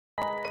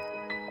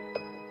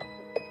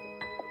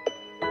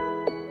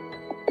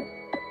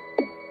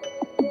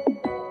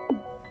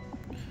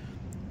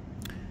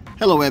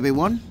Hello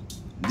everyone,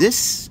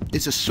 this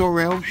is a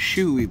Sorel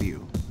shoe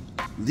review.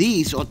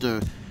 These are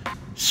the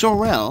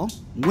Sorel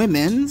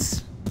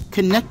Women's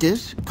Kinetic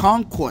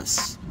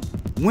Conquest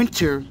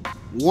Winter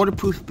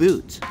Waterproof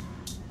Boot.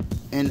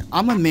 And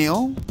I'm a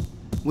male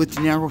with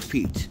narrow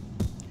feet.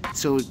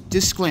 So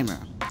disclaimer,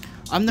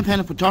 I'm the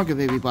Panda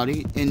Photographer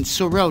everybody, and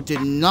Sorel did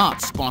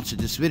not sponsor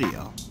this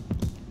video.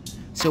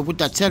 So with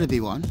that said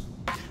everyone,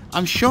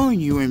 I'm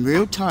showing you in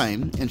real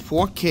time in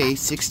 4K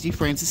 60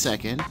 frames a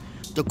second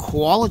the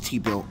quality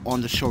built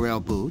on the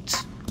Sorel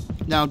boots.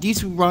 Now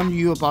these will run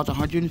you about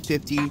 $150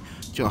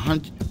 to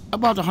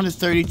about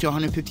 $130 to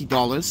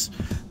 $150,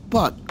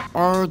 but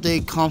are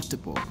they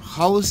comfortable?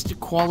 How is the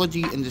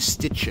quality and the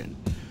stitching?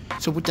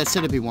 So with that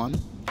said everyone,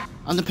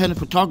 I'm the Panda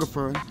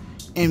Photographer,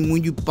 and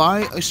when you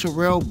buy a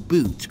Sorel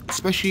boot,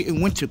 especially a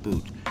winter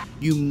boot,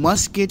 you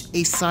must get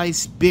a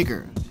size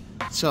bigger.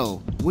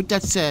 So with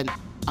that said,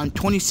 I'm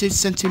 26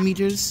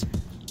 centimeters.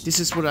 This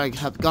is what I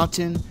have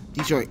gotten.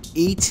 These are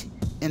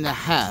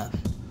 8.5,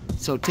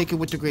 so take it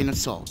with a grain of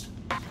salt.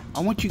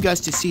 I want you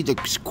guys to see the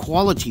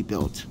quality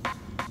built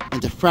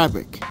and the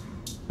fabric.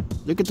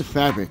 Look at the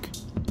fabric,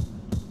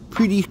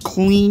 pretty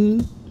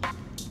clean.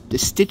 The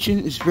stitching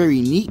is very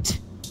neat,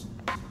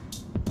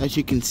 as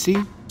you can see,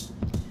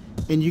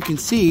 and you can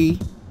see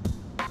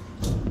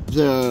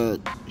the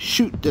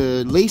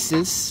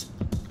laces,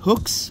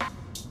 hooks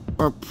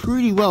are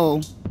pretty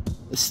well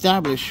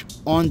established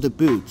on the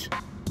boot.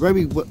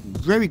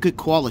 Very good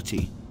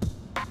quality.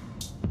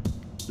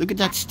 Look at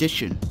that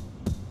stitching.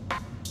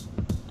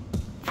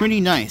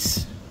 Pretty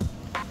nice.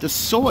 The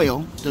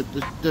soil,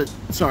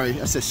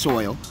 sorry, I said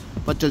soil,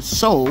 but the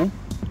sole,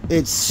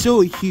 it's so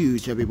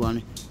huge,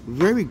 everyone.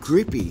 Very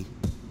grippy.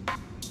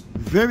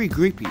 Very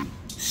grippy.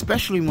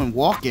 Especially when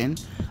walking.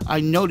 I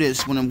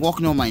notice when I'm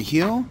walking on my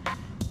heel,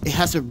 it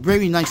has a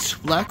very nice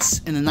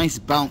flex and a nice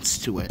bounce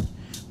to it.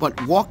 But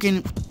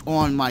walking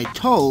on my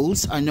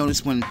toes, I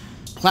notice when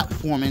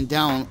platforming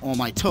down on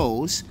my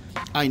toes,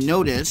 I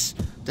notice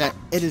that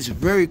it is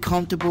very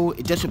comfortable.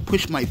 It doesn't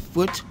push my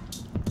foot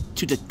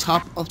to the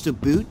top of the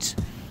boot.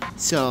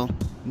 So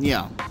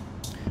yeah,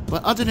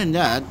 but other than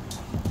that,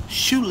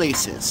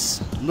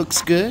 shoelaces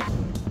looks good.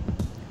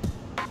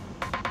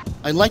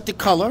 I like the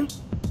color.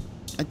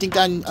 I think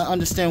I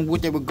understand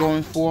what they were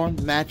going for,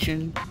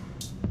 matching,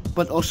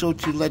 but also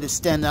to let it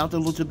stand out a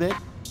little bit.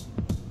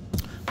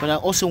 But I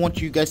also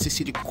want you guys to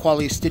see the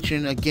quality of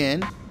stitching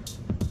again.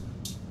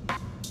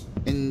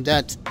 And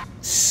that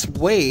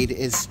suede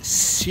is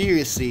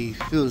seriously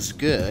feels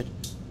good.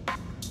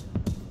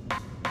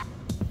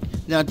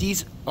 Now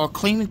these are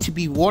claiming to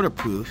be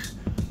waterproof,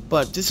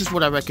 but this is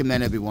what I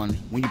recommend everyone.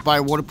 When you buy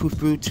a waterproof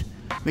boot,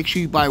 make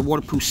sure you buy a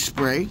waterproof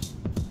spray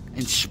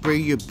and spray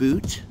your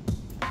boot.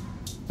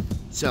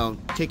 So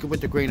take it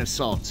with a grain of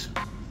salt.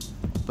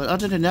 But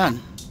other than that,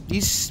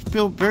 these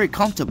feel very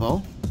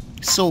comfortable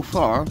so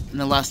far in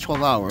the last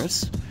 12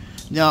 hours.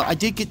 Now I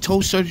did get toe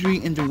surgery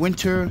in the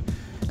winter,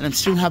 and I'm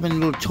still having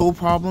little toe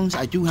problems.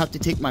 I do have to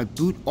take my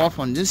boot off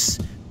on this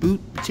boot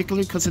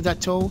particularly because of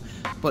that toe,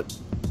 but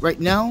right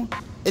now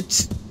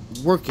it's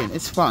working,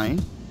 it's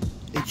fine.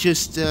 It's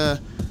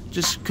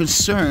just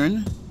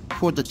concern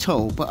for the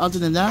toe, but other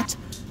than that,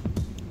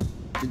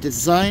 the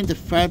design, the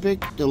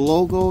fabric, the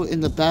logo in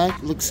the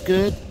back looks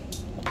good.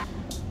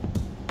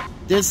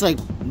 There's like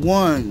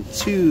 1,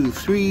 2,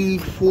 3,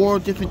 4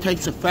 different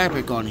types of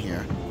fabric on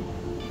here,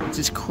 which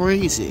is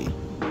crazy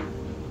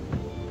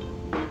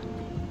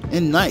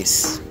and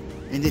nice,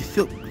 and they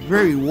feel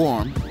very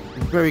warm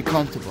and very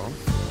comfortable.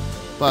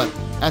 But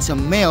as a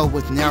male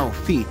with narrow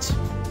feet,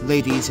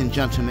 ladies and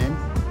gentlemen,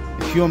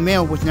 if you're a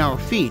male with narrow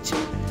feet,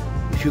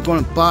 if you're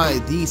going to buy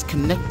these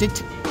Kinetic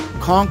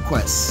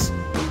Conquests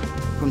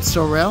from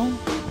Sorel,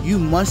 you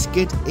must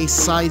get a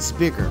size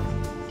bigger.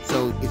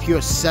 So if you're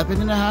a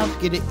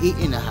 7.5, get an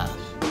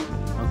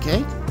 8.5.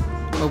 Okay?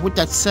 But with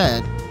that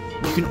said,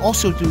 you can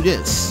also do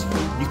this.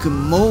 You can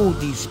mold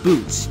these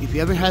boots. If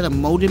you ever had a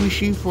molding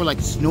machine for like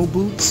snow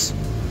boots,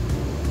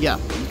 yeah,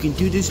 you can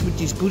do this with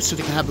these boots so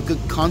they can have a good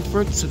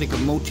comfort, so they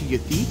can mold to your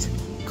feet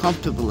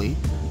comfortably.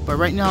 But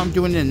right now I'm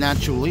doing it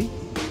naturally.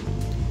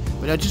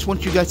 But I just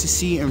want you guys to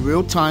see in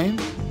real time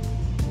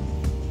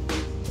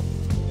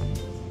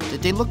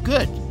that they look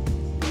good.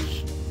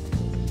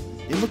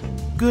 They look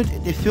good,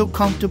 they feel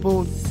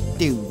comfortable,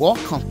 they walk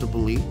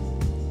comfortably.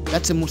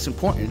 That's the most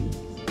important.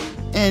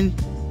 And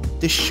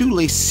the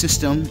shoelace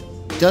system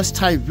does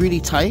tie really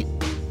tight,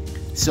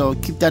 so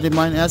keep that in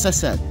mind. As I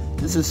said,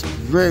 this is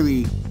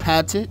very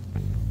padded,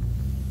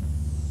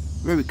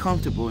 very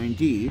comfortable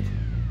indeed.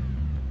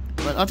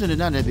 But other than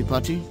that,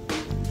 everybody,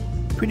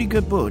 pretty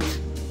good boot.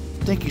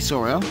 Thank you,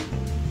 Sorel.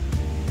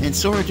 And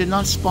Sorel did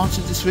not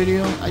sponsor this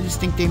video. I just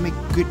think they make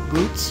good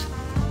boots.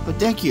 But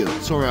thank you,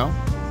 Sorel,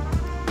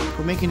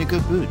 for making a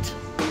good boot.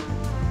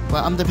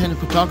 Well, I'm the Panda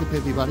Photographer,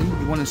 everybody.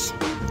 If you want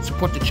to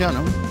support the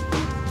channel,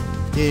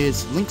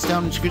 there's links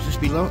down in the description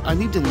below. I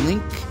leave the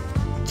link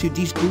to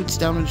these boots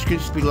down in the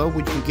description below, where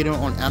you can get them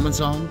on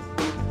Amazon.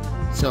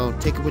 So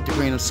take it with a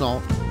grain of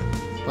salt.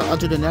 But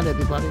other than that,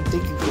 everybody,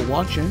 thank you for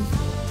watching.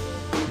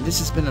 This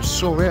has been a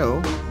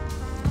Sorel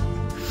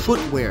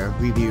footwear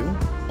review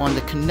on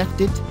the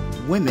Kinetic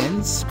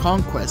Women's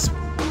Conquest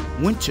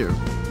Winter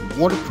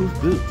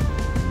Waterproof Boot.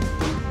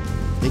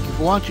 Thank you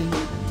for watching.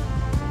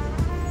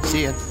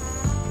 See ya.